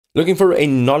Looking for a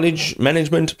knowledge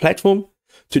management platform?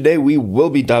 Today we will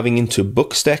be diving into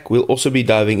Bookstack. We'll also be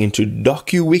diving into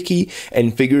Dokuwiki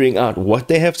and figuring out what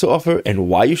they have to offer and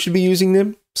why you should be using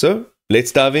them. So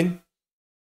let's dive in.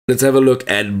 Let's have a look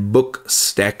at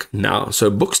Bookstack now.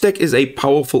 So Bookstack is a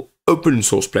powerful open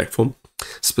source platform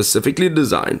specifically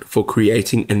designed for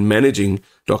creating and managing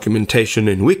documentation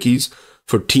and wikis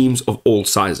for teams of all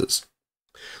sizes.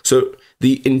 So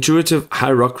the intuitive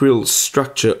hierarchical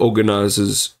structure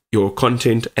organizes your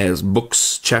content as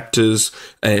books, chapters,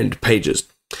 and pages.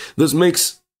 This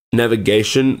makes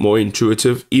navigation more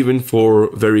intuitive, even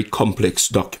for very complex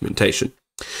documentation.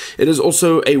 It is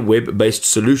also a web-based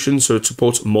solution, so it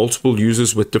supports multiple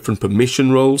users with different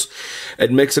permission roles.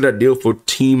 It makes it ideal for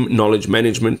team knowledge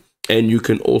management, and you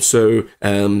can also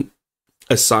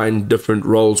assign different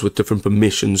roles with different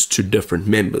permissions to different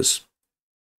members.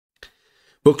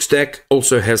 Bookstack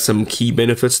also has some key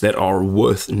benefits that are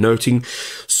worth noting.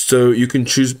 So you can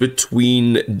choose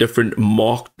between different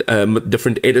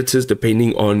different editors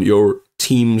depending on your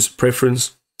team's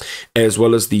preference, as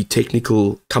well as the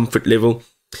technical comfort level.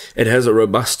 It has a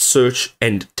robust search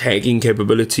and tagging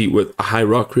capability with a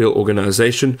hierarchical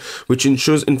organization, which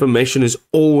ensures information is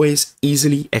always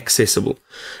easily accessible.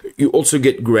 You also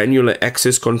get granular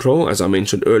access control, as I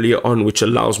mentioned earlier on, which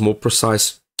allows more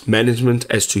precise management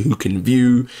as to who can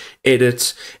view,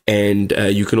 edit, and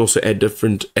you can also add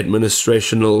different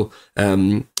administrational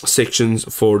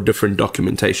sections for different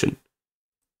documentation.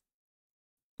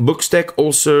 Bookstack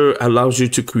also allows you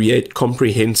to create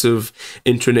comprehensive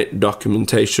intranet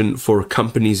documentation for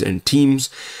companies and teams.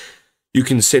 You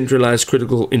can centralize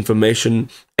critical information,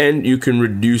 and you can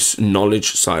reduce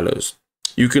knowledge silos.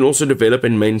 You can also develop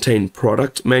and maintain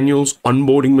product manuals,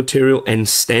 onboarding material, and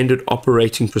standard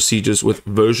operating procedures with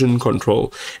version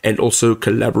control and also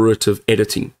collaborative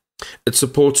editing. It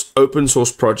supports open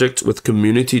source projects with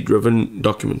community-driven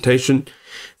documentation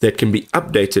that can be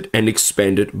updated and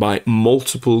expanded by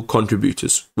multiple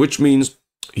contributors, which means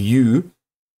you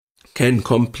can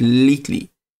completely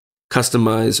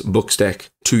customize Bookstack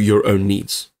to your own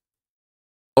needs.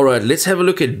 Alright, let's have a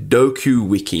look at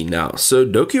Dokuwiki now. So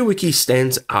Dokuwiki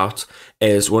stands out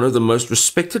as one of the most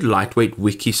respected lightweight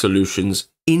wiki solutions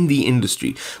in the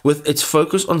industry, with its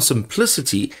focus on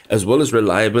simplicity as well as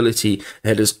reliability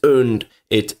that has earned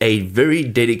it a very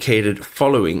dedicated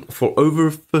following for over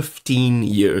 15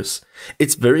 years.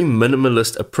 Its very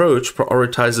minimalist approach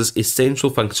prioritizes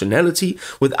essential functionality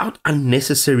without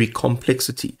unnecessary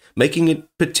complexity, making it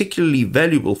particularly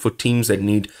valuable for teams that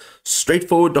need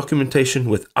straightforward documentation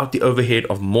without the overhead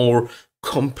of more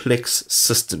complex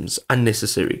systems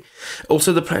unnecessary.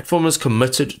 Also, the platform is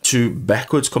committed to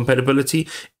backwards compatibility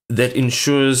that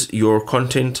ensures your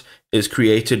content is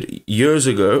created years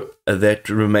ago that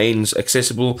remains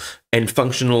accessible and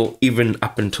functional even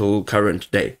up until current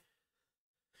day.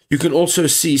 You can also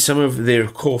see some of their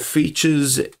core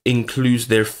features includes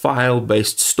their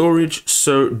file-based storage.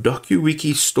 So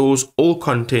Dokuwiki stores all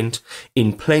content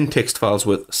in plain text files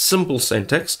with simple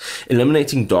syntax,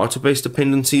 eliminating database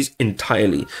dependencies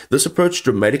entirely. This approach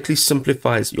dramatically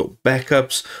simplifies your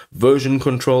backups, version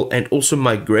control, and also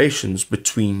migrations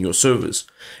between your servers.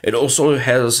 It also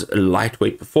has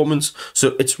lightweight performance,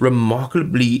 so it's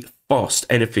remarkably fast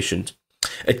and efficient.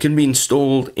 It can be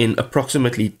installed in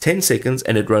approximately 10 seconds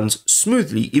and it runs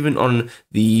smoothly even on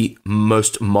the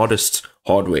most modest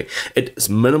hardware. Its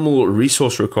minimal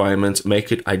resource requirements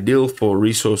make it ideal for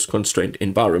resource-constrained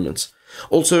environments.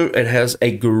 Also, it has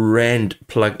a grand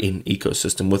plugin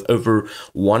ecosystem with over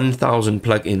 1,000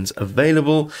 plugins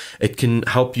available. It can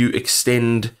help you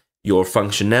extend your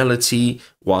functionality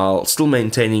while still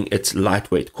maintaining its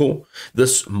lightweight core.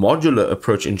 This modular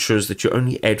approach ensures that you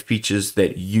only add features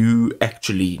that you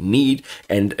actually need,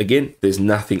 and again, there's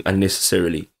nothing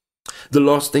unnecessarily. The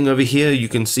last thing over here you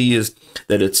can see is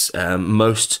that it's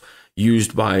most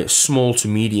used by small to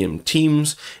medium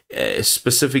teams,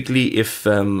 specifically if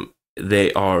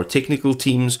they are technical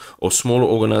teams or smaller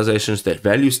organizations that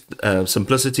value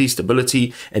simplicity,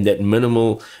 stability, and that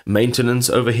minimal maintenance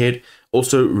overhead.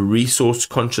 Also,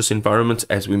 resource-conscious environments,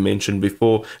 as we mentioned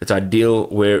before. It's ideal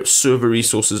where server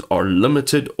resources are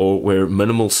limited or where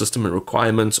minimal system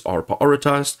requirements are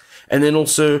prioritized. And then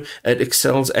also, it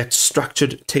excels at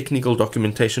structured technical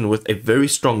documentation with a very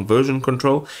strong version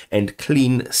control and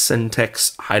clean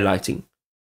syntax highlighting.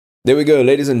 There we go,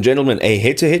 ladies and gentlemen, a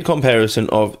head-to-head comparison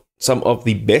of some of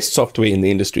the best software in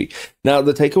the industry. Now,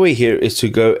 the takeaway here is to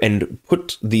go and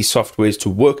put these softwares to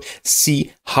work,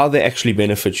 see how they actually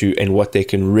benefit you and what they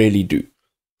can really do.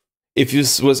 If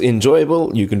this was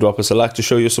enjoyable, you can drop us a like to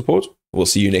show your support. We'll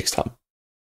see you next time.